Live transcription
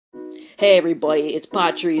Hey everybody, it's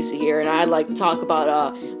Patrice here, and I'd like to talk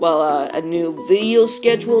about, a new video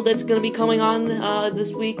schedule that's going to be coming on,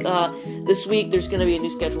 this week. This week there's going to be a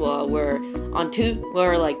new schedule, where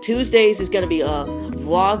Tuesdays is going to be a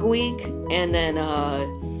vlog week, and then,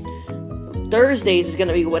 Thursdays is going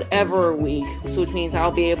to be whatever week, so which means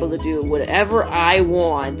I'll be able to do whatever I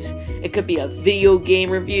want. It could be a video game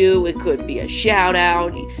review, it could be a shout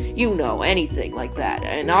out, you know, anything like that.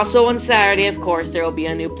 And also on Saturday, of course, there will be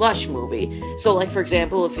a new plush movie. So, like, for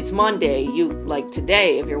example, if it's Monday,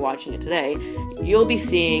 today, if you're watching it today, you'll be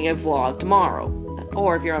seeing a vlog tomorrow.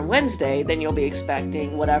 Or if you're on Wednesday, then you'll be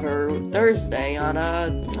expecting whatever Thursday on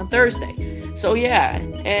Thursday. So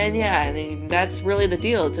and that's really the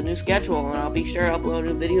deal. It's a new schedule, and I'll be sure to upload a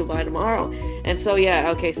new video by tomorrow. And so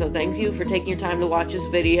so thank you for taking your time to watch this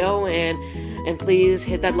video, and please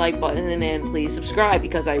hit that like button, and please subscribe,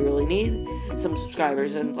 because I really need some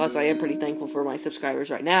subscribers, and plus I am pretty thankful for my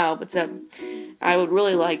subscribers right now, but I would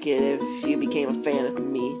really like it if you became a fan of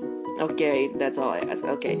me. Okay, that's all I ask.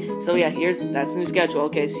 Okay, so that's the new schedule.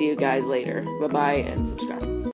 Okay, see you guys later. Bye-bye, and subscribe.